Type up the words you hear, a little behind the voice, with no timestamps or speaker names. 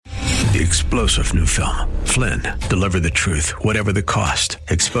The explosive new film, Flynn, deliver the truth, whatever the cost,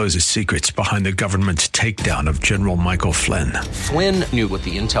 exposes secrets behind the government's takedown of General Michael Flynn. Flynn knew what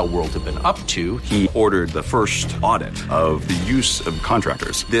the intel world had been up to. He ordered the first audit of the use of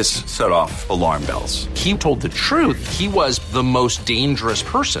contractors. This set off alarm bells. He told the truth. He was the most dangerous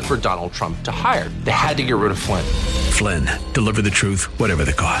person for Donald Trump to hire. They had to get rid of Flynn. Flynn, deliver the truth, whatever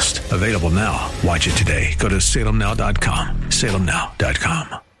the cost. Available now. Watch it today. Go to salemnow.com.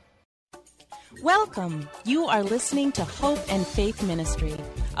 salemnow.com. Welcome. You are listening to Hope and Faith Ministry,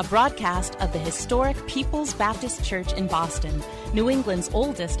 a broadcast of the historic People's Baptist Church in Boston, New England's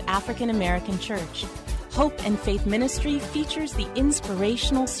oldest African-American church. Hope and Faith Ministry features the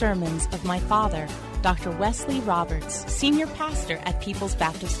inspirational sermons of my father, Dr. Wesley Roberts, senior pastor at People's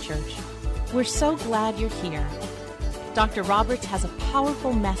Baptist Church. We're so glad you're here. Dr. Roberts has a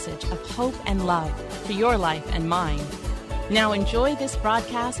powerful message of hope and love for your life and mine. Now enjoy this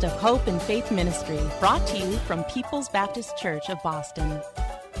broadcast of Hope and Faith Ministry, brought to you from People's Baptist Church of Boston.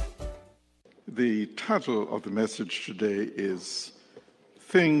 The title of the message today is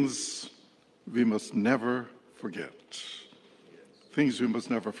Things We Must Never Forget. Things we must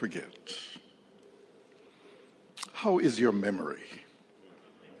never forget. How is your memory?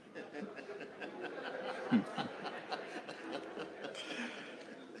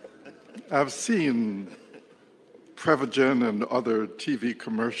 I've seen Prevagen and other TV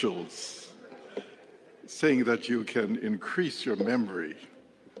commercials saying that you can increase your memory,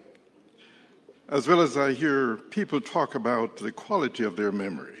 as well as I hear people talk about the quality of their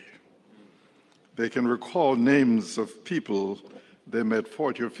memory. They can recall names of people they met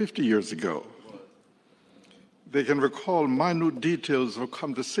 40 or 50 years ago. They can recall minute details of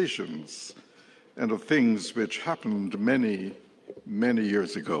conversations and of things which happened many, many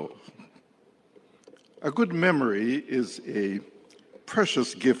years ago. A good memory is a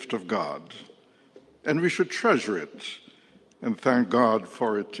precious gift of God, and we should treasure it and thank God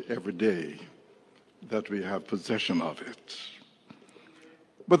for it every day that we have possession of it.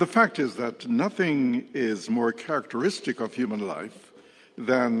 But the fact is that nothing is more characteristic of human life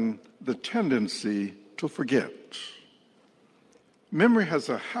than the tendency to forget. Memory has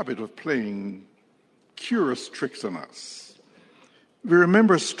a habit of playing curious tricks on us. We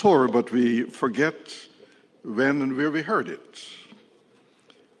remember a story, but we forget when and where we heard it.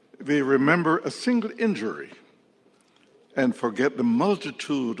 We remember a single injury and forget the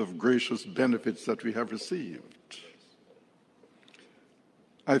multitude of gracious benefits that we have received.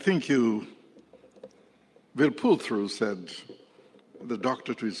 I think you will pull through, said the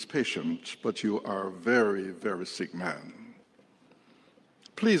doctor to his patient, but you are a very, very sick man.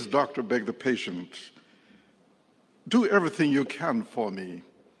 Please, doctor, begged the patient, do everything you can for me,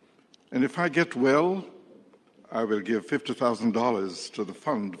 and if I get well, I will give $50,000 to the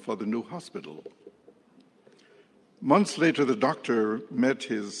fund for the new hospital. Months later, the doctor met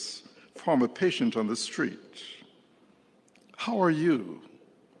his former patient on the street. How are you?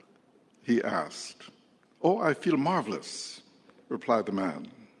 He asked. Oh, I feel marvelous, replied the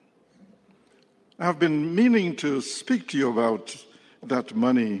man. I've been meaning to speak to you about that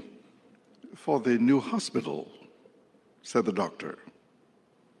money for the new hospital, said the doctor.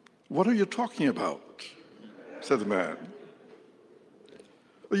 What are you talking about? Said the man.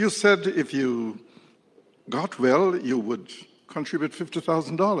 Well, you said if you got well, you would contribute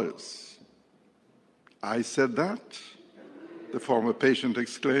 $50,000. I said that? The former patient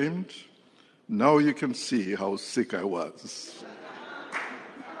exclaimed. Now you can see how sick I was.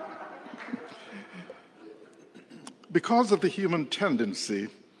 Because of the human tendency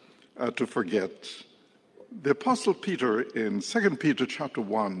to forget, the Apostle Peter in 2 Peter chapter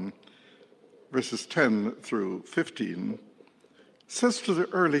 1, verses 10 through 15, says to the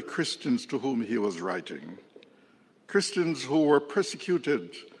early Christians to whom he was writing, Christians who were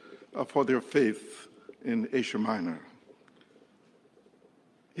persecuted for their faith in Asia Minor.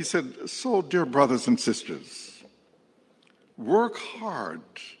 He said, so, dear brothers and sisters, work hard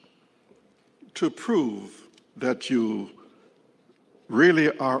to prove that you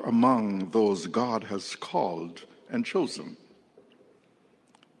really are among those God has called and chosen.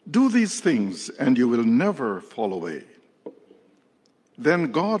 Do these things and you will never fall away.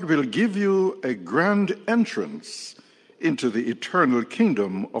 Then God will give you a grand entrance into the eternal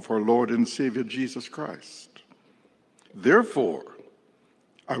kingdom of our Lord and Savior Jesus Christ. Therefore,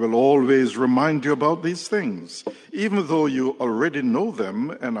 I will always remind you about these things, even though you already know them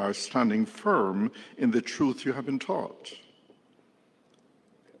and are standing firm in the truth you have been taught.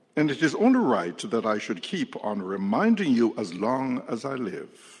 And it is only right that I should keep on reminding you as long as I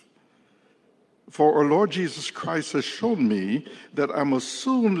live. For our Lord Jesus Christ has shown me that I must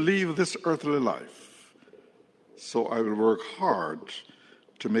soon leave this earthly life. So I will work hard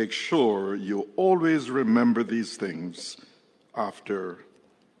to make sure you always remember these things after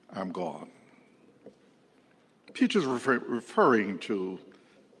I'm gone. Peter's referring to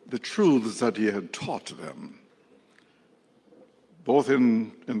the truths that he had taught them, both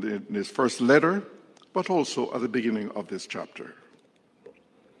in his first letter, but also at the beginning of this chapter.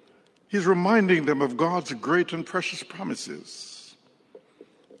 He's reminding them of God's great and precious promises,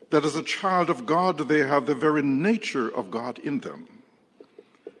 that as a child of God, they have the very nature of God in them,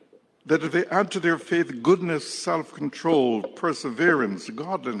 that if they add to their faith goodness, self-control, perseverance,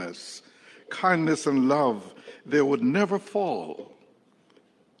 godliness, kindness, and love, they would never fall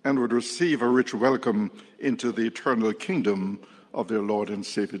and would receive a rich welcome into the eternal kingdom of their Lord and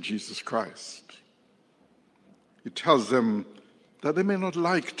Savior Jesus Christ. He tells them that they may not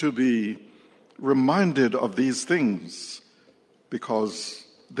like to be reminded of these things because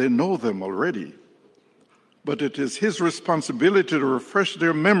they know them already, but it is his responsibility to refresh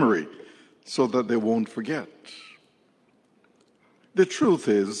their memory so that they won't forget. The truth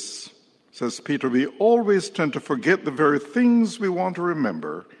is, says Peter, we always tend to forget the very things we want to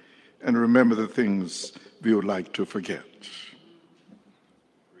remember and remember the things we would like to forget.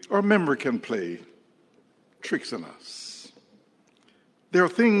 Our memory can play tricks on us. There are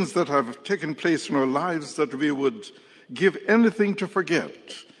things that have taken place in our lives that we would give anything to forget.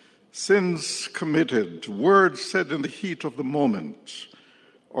 Sins committed, words said in the heat of the moment,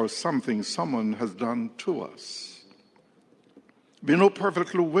 or something someone has done to us. We know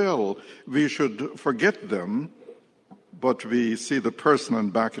perfectly well we should forget them, but we see the person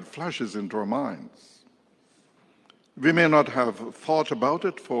and back it flashes into our minds. We may not have thought about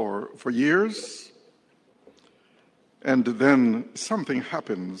it for years, and then something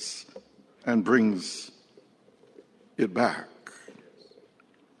happens and brings it back.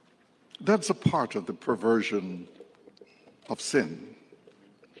 That's a part of the perversion of sin.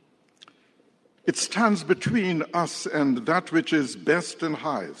 It stands between us and that which is best and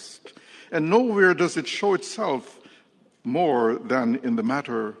highest. And nowhere does it show itself more than in the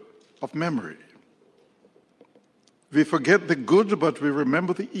matter of memory. We forget the good, but we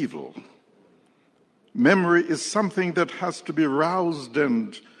remember the evil. Memory is something that has to be roused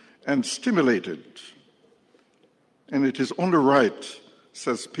and stimulated. And it is only right,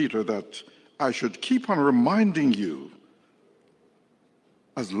 says Peter, that I should keep on reminding you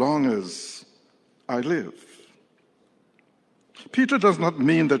as long as I live. Peter does not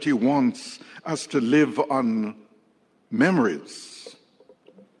mean that he wants us to live on memories.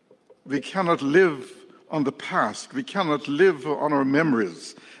 We cannot live on the past. We cannot live on our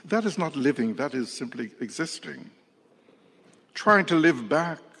memories. That is not living. That is simply existing. Trying to live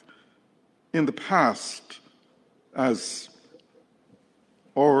back in the past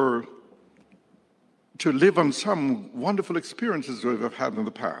or to live on some wonderful experiences we have had in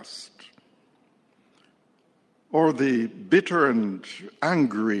the past, or the bitter and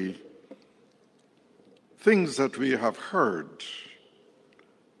angry things that we have heard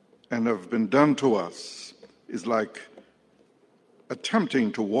and have been done to us, is like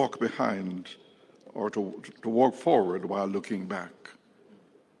attempting to walk behind or to walk forward while looking back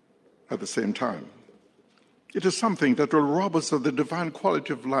at the same time. It is something that will rob us of the divine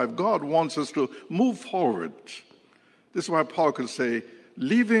quality of life. God wants us to move forward. This is why Paul could say,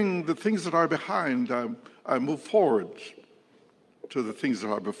 leaving the things that are behind, I move forward to the things that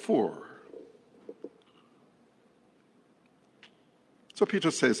are before. So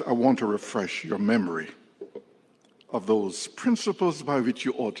Peter says, I want to refresh your memory of those principles by which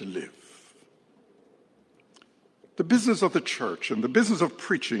you ought to live. The business of the church and the business of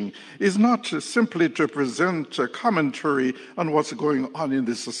preaching is not simply to present a commentary on what's going on in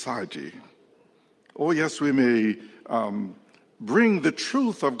this society. Oh, yes, we may bring the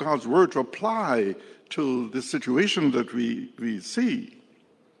truth of God's word to apply to the situation that we see.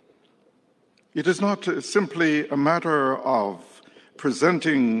 It is not simply a matter of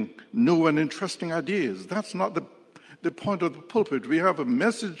presenting new and interesting ideas. That's not the point of the pulpit. We have a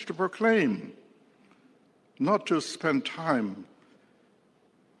message to proclaim, not to spend time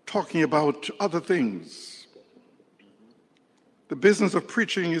talking about other things. The business of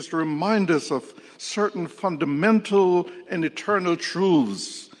preaching is to remind us of certain fundamental and eternal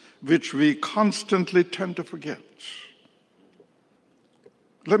truths which we constantly tend to forget.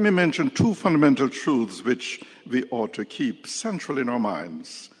 Let me mention two fundamental truths which we ought to keep central in our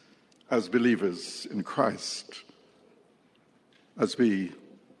minds as believers in Christ as we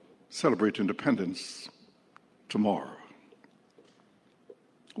celebrate independence tomorrow.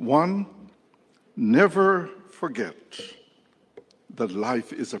 One, Never forget that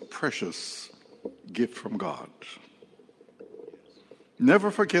life is a precious gift from God.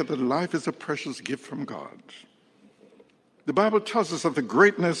 Never forget that life is a precious gift from God. The Bible tells us of the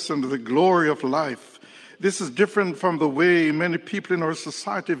greatness and the glory of life. This is different from the way many people in our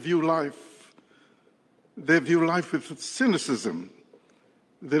society view life. They view life with cynicism.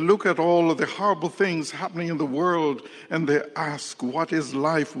 They look at all of the horrible things happening in the world and they ask, what is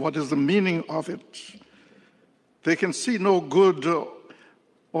life? What is the meaning of it? They can see no good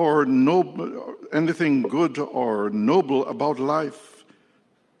or anything good or noble about life,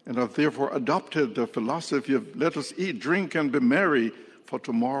 and have therefore adopted the philosophy of let us eat, drink, and be merry, for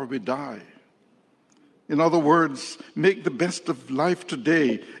tomorrow we die. In other words, make the best of life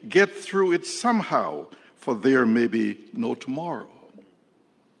today, get through it somehow, for there may be no tomorrow.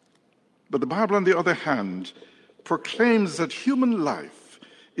 But the Bible, on the other hand, proclaims that human life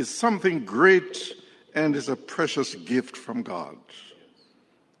is something great and is a precious gift from God.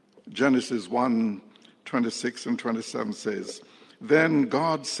 Genesis 1:26 and 27 says, "Then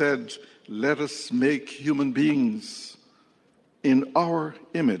God said, let us make human beings in our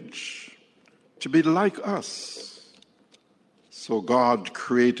image, to be like us." So God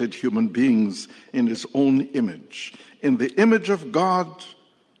created human beings in his own image. In the image of God,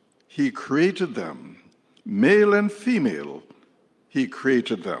 he created them. Male and female, he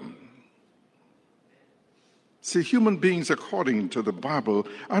created them. See, human beings, according to the Bible,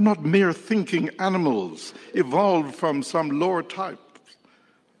 are not mere thinking animals evolved from some lower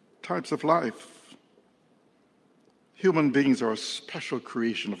types of life. Human beings are a special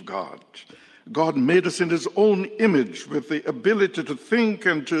creation of God. God made us in his own image with the ability to think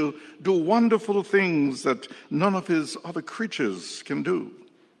and to do wonderful things that none of his other creatures can do.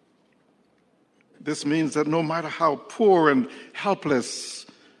 This means that no matter how poor and helpless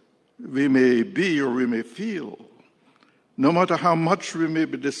we may be or we may feel, no matter how much we may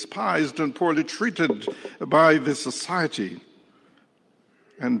be despised and poorly treated by this society,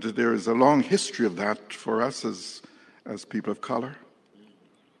 and there is a long history of that for us as people of color,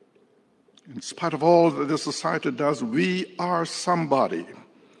 in spite of all that this society does, we are somebody,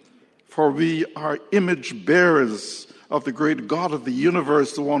 for we are image bearers of the great God of the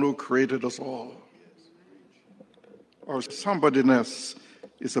universe, the one who created us all. Our somebodyness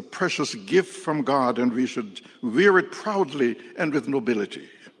is a precious gift from God, and we should wear it proudly and with nobility.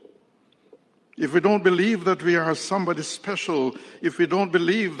 If we don't believe that we are somebody special, if we don't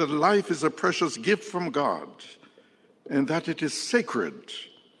believe that life is a precious gift from God and that it is sacred,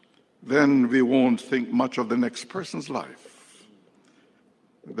 then we won't think much of the next person's life.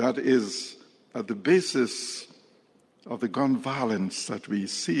 That is at the basis of the gun violence that we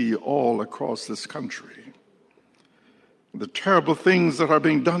see all across this country. The terrible things that are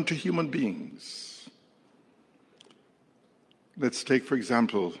being done to human beings. Let's take, for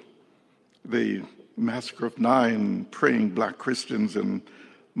example, the massacre of 9 praying black Christians in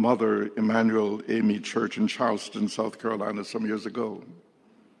Mother Emanuel AME Church in Charleston, South Carolina, some years ago.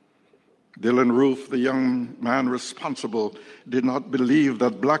 Dylan Roof, the young man responsible, did not believe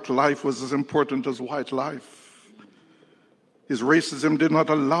that black life was as important as white life. His racism did not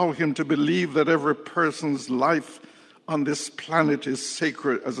allow him to believe that every person's life on this planet is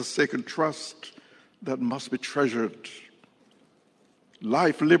sacred, as a sacred trust that must be treasured.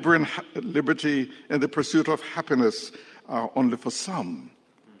 Life, liberty, and the pursuit of happiness are only for some,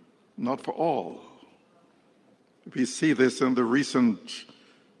 not for all. We see this in the recent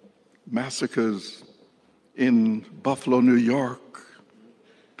massacres in Buffalo, New York.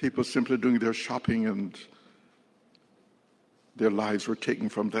 People simply doing their shopping and their lives were taken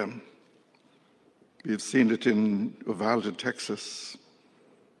from them. We've seen it in Uvalde, Texas.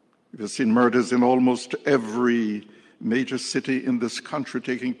 We've seen murders in almost every major city in this country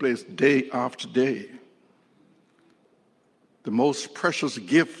taking place day after day. The most precious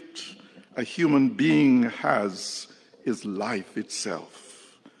gift a human being has is life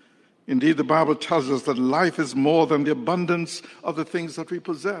itself. Indeed, the Bible tells us that life is more than the abundance of the things that we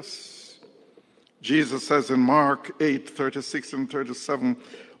possess. Jesus says in Mark 8:36 and 37,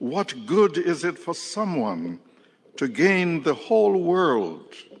 "What good is it for someone to gain the whole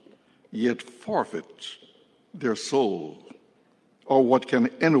world, yet forfeit their soul? Or what can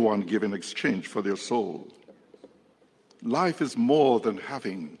anyone give in exchange for their soul?" Life is more than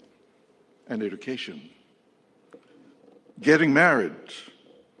having an education, getting married,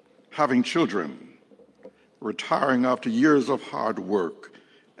 having children, retiring after years of hard work,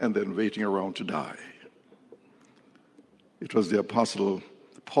 and then waiting around to die. It was the Apostle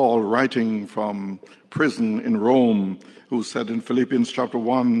Paul, writing from prison in Rome, who said in Philippians chapter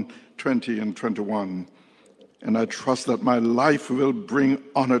 1, 20 and 21. And I trust that my life will bring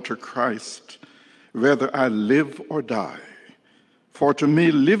honor to Christ, whether I live or die. For to me,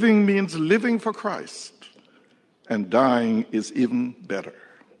 living means living for Christ, and dying is even better.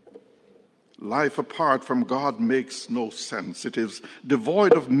 Life apart from God makes no sense. It is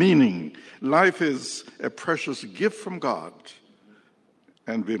devoid of meaning. Life is a precious gift from God,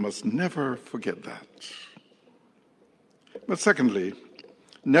 and we must never forget that. But secondly,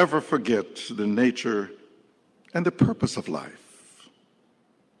 never forget the nature and the purpose of life.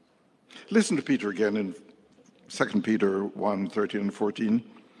 Listen to Peter again in 2 Peter 1, 13 and 14.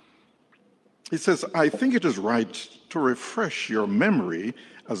 He says, I think it is right to refresh your memory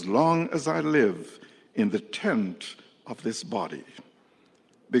as long as I live in the tent of this body,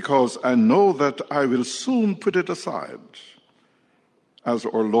 because I know that I will soon put it aside, as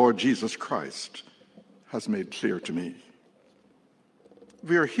our Lord Jesus Christ has made clear to me.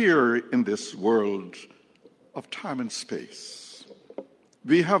 We are here in this world of time and space.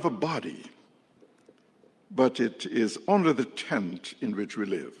 We have a body, but it is only the tent in which we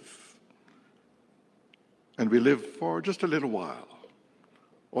live. And we live for just a little while.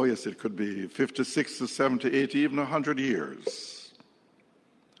 Oh yes, it could be 50, 60, 70, 80, even 100 years.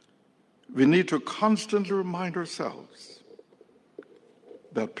 We need to constantly remind ourselves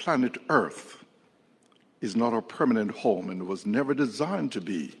that planet Earth is not our permanent home and was never designed to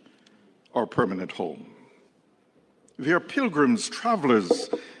be our permanent home. We are pilgrims, travelers,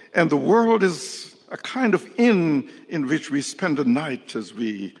 and the world is a kind of inn in which we spend the night as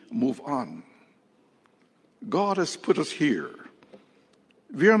we move on. God has put us here.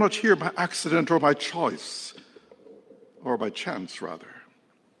 We are not here by accident or by choice, or by chance, rather.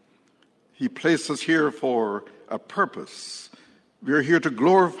 He placed us here for a purpose. We are here to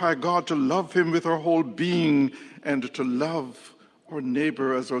glorify God, to love Him with our whole being, and to love our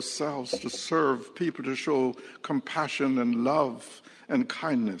neighbor as ourselves, to serve people, to show compassion and love and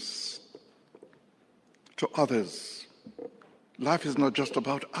kindness to others. Life is not just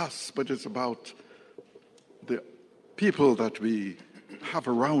about us, but it's about the people that we have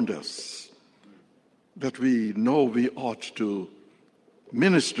around us, that we know we ought to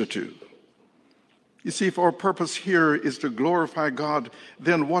minister to. You see, if our purpose here is to glorify God,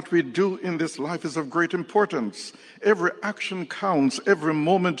 then what we do in this life is of great importance. Every action counts. Every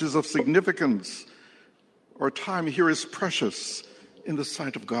moment is of significance. Our time here is precious in the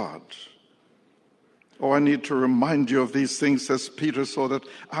sight of God. Oh, I need to remind you of these things, says Peter, so that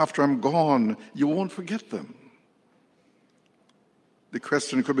after I'm gone, you won't forget them. The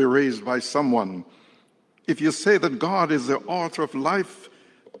question could be raised by someone. If you say that God is the author of life,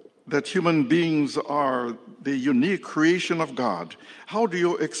 that human beings are the unique creation of God, how do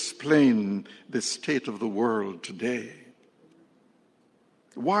you explain the state of the world today?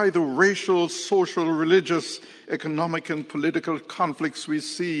 Why the racial, social, religious, economic, and political conflicts we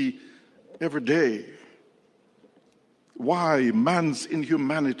see every day? Why man's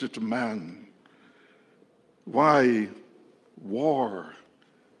inhumanity to man? Why war,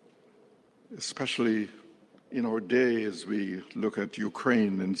 especially in our day as we look at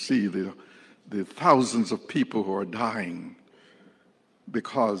Ukraine and see the thousands of people who are dying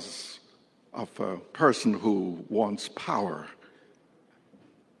because of a person who wants power,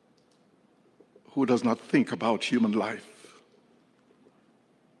 who does not think about human life.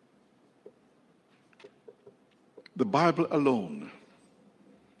 The Bible alone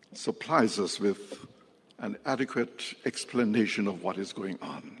supplies us with an adequate explanation of what is going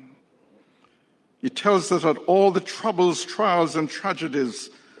on. It tells us that all the troubles, trials, and tragedies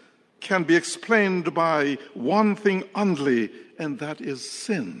can be explained by one thing only, and that is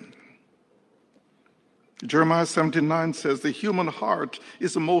sin. Jeremiah 17:9 says, the human heart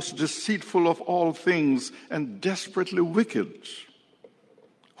is the most deceitful of all things and desperately wicked.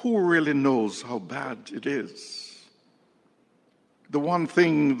 Who really knows how bad it is? The one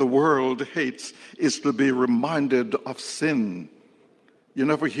thing the world hates is to be reminded of sin. You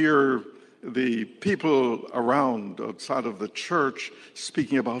never hear the people around outside of the church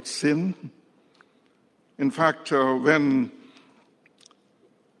speaking about sin. In fact, when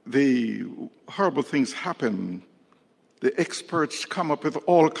the horrible things happen, the experts come up with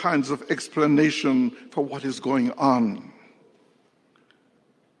all kinds of explanation for what is going on.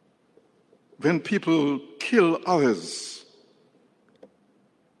 When people kill others,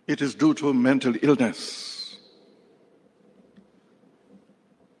 it is due to a mental illness.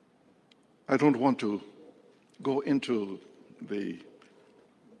 I don't want to go into the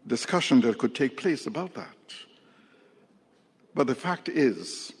discussion that could take place about that. But the fact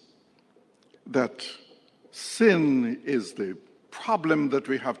is that sin is the problem that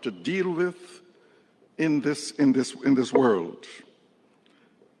we have to deal with in this world.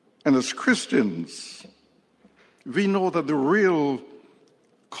 And as Christians, we know that the real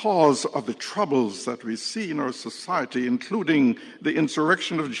cause of the troubles that we see in our society, including the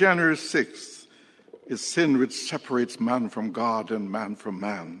insurrection of January 6th, is sin which separates man from God and man from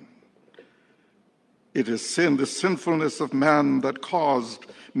man. It is sin, the sinfulness of man, that caused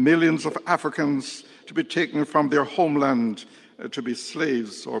millions of Africans to be taken from their homeland to be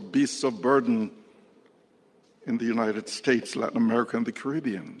slaves or beasts of burden in the United States, Latin America, and the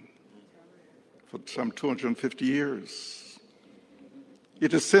Caribbean for some 250 years.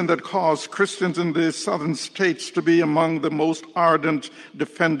 It is sin that caused Christians in the southern states to be among the most ardent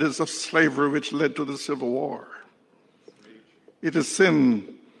defenders of slavery, which led to the Civil War. It is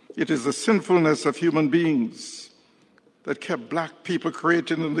sin. It is the sinfulness of human beings that kept black people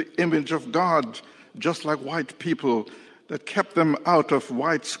created in the image of God, just like white people, that kept them out of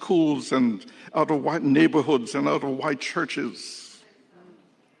white schools and out of white neighborhoods and out of white churches.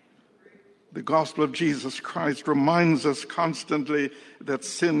 The gospel of Jesus Christ reminds us constantly that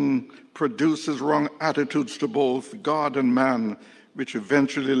sin produces wrong attitudes to both God and man, which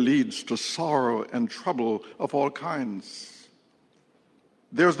eventually leads to sorrow and trouble of all kinds.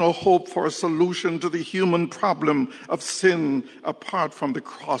 There's no hope for a solution to the human problem of sin apart from the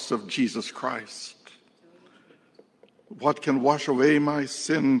cross of Jesus Christ. What can wash away my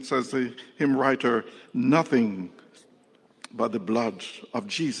sin, says the hymn writer? Nothing but the blood of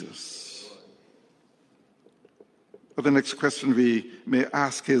Jesus. But the next question we may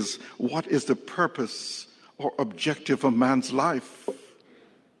ask is, what is the purpose or objective of man's life?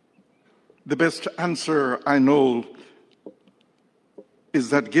 The best answer I know is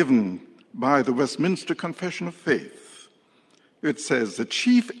that given by the Westminster Confession of Faith. It says, the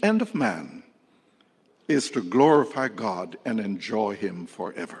chief end of man is to glorify God and enjoy him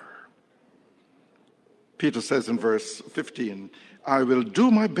forever. Peter says in verse 15, I will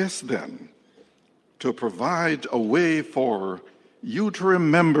do my best then to provide a way for you to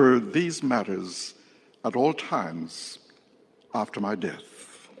remember these matters at all times after my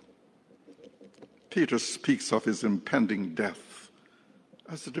death. Peter speaks of his impending death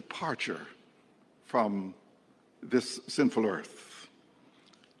as a departure from this sinful earth.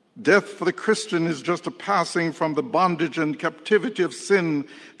 Death for the Christian is just a passing from the bondage and captivity of sin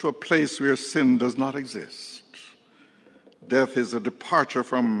to a place where sin does not exist. Death is a departure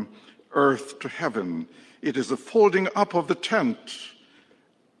from earth to heaven. It is a folding up of the tent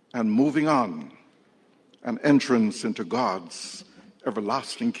and moving on, an entrance into God's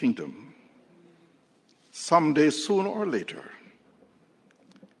everlasting kingdom. Someday, sooner or later,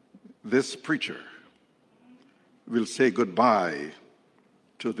 this preacher will say goodbye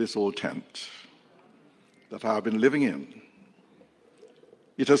to this old tent that I've been living in.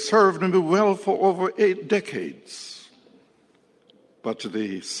 It has served me well for over 8 decades. But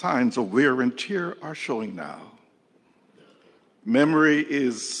the signs of wear and tear are showing now. Memory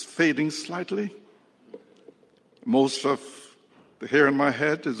is fading slightly. Most of the hair in my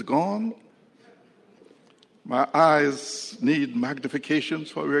head is gone. My eyes need magnification,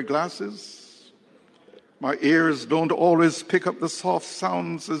 so I wear glasses. My ears don't always pick up the soft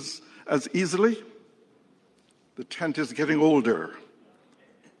sounds as easily. The tent is getting older,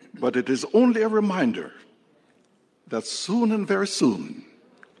 but it is only a reminder that soon and very soon,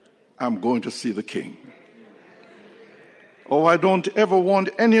 I'm going to see the King. Oh, I don't ever want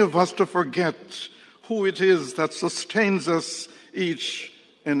any of us to forget who it is that sustains us each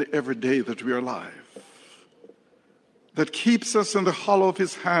and every day that we are alive, that keeps us in the hollow of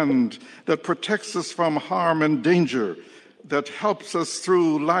his hand, that protects us from harm and danger, that helps us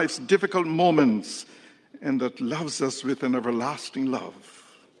through life's difficult moments, and that loves us with an everlasting love.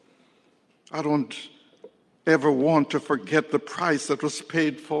 I don't ever want to forget the price that was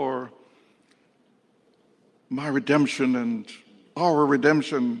paid for my redemption and our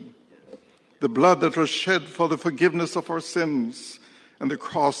redemption, the blood that was shed for the forgiveness of our sins, and the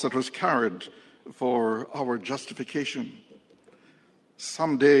cross that was carried for our justification.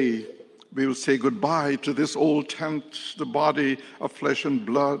 Someday we will say goodbye to this old tent, the body of flesh and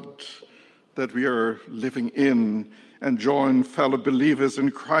blood that we are living in, and join fellow believers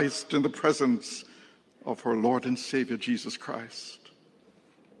in Christ in the presence of our Lord and Savior Jesus Christ.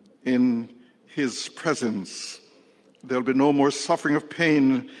 In his presence, there'll be no more suffering of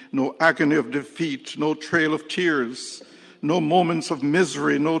pain, no agony of defeat, no trail of tears, no moments of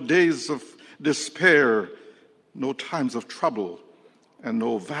misery, no days of despair, no times of trouble, and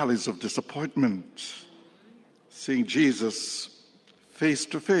no valleys of disappointment. Seeing Jesus face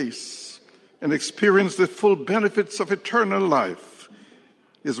to face, and experience the full benefits of eternal life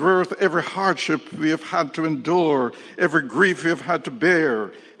is worth every hardship we have had to endure, every grief we have had to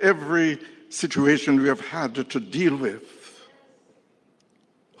bear, every situation we have had to deal with.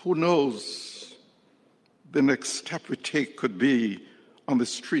 Who knows, the next step we take could be on the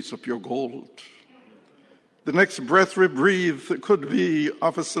streets of your gold. The next breath we breathe could be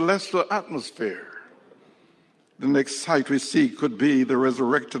of a celestial atmosphere. The next sight we see could be the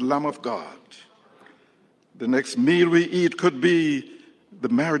resurrected Lamb of God. The next meal we eat could be the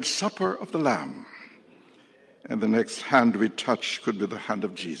marriage supper of the Lamb. And the next hand we touch could be the hand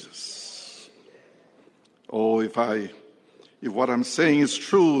of Jesus. Oh, if what I'm saying is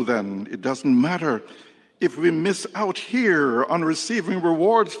true, then it doesn't matter if we miss out here on receiving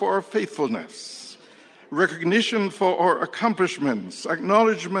rewards for our faithfulness, recognition for our accomplishments,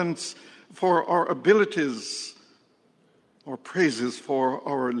 acknowledgments for our abilities, or praises for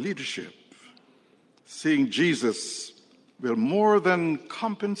our leadership. Seeing Jesus will more than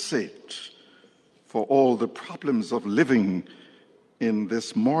compensate for all the problems of living in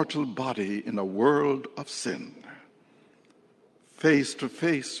this mortal body in a world of sin. Face to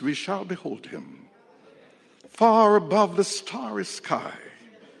face we shall behold him, far above the starry sky.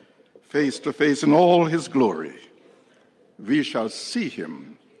 Face to face in all his glory, we shall see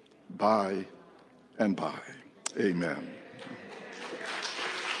him by and by. Amen.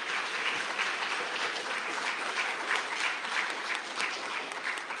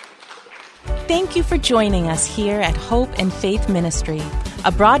 Thank you for joining us here at Hope and Faith Ministry,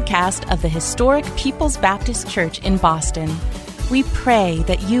 a broadcast of the historic People's Baptist Church in Boston. We pray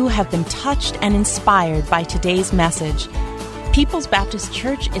that you have been touched and inspired by today's message. People's Baptist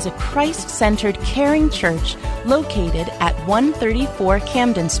Church is a Christ-centered, caring church located at 134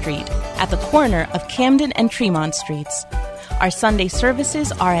 Camden Street, at the corner of Camden and Tremont Streets. Our Sunday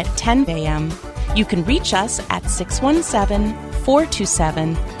services are at 10 a.m. You can reach us at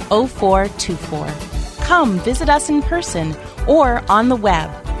 617-427-0424. Come visit us in person or on the web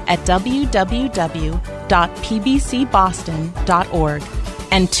at www.pbcboston.org.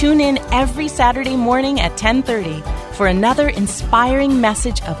 And tune in every Saturday morning at 10:30 for another inspiring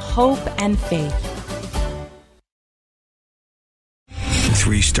message of hope and faith.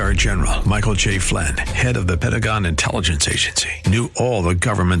 3-star General Michael J. Flynn, head of the Pentagon Intelligence Agency, knew all the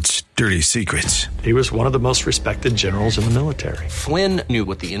government's dirty secrets. He was one of the most respected generals in the military. Flynn knew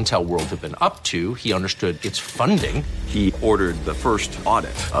what the intel world had been up to. He understood its funding. He ordered the first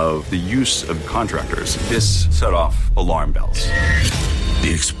audit of the use of contractors. This set off alarm bells.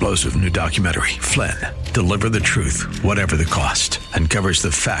 The explosive new documentary, Flynn, Deliver the Truth, Whatever the Cost, uncovers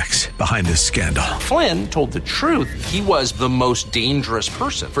the facts behind this scandal. Flynn told the truth. He was the most dangerous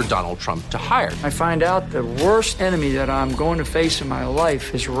person for Donald Trump to hire. I find out the worst enemy that I'm going to face in my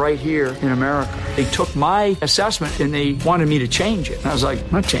life is right here in America. They took my assessment and they wanted me to change it. And I was like,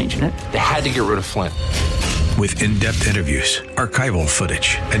 I'm not changing it. They had to get rid of Flynn. With in-depth interviews, archival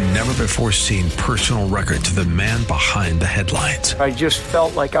footage, and never-before-seen personal records of the man behind the headlines. I just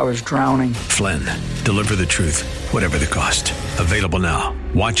felt like I was drowning. Flynn, Deliver the Truth, Whatever the Cost. Available now.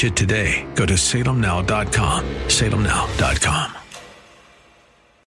 Watch it today. Go to salemnow.com. salemnow.com.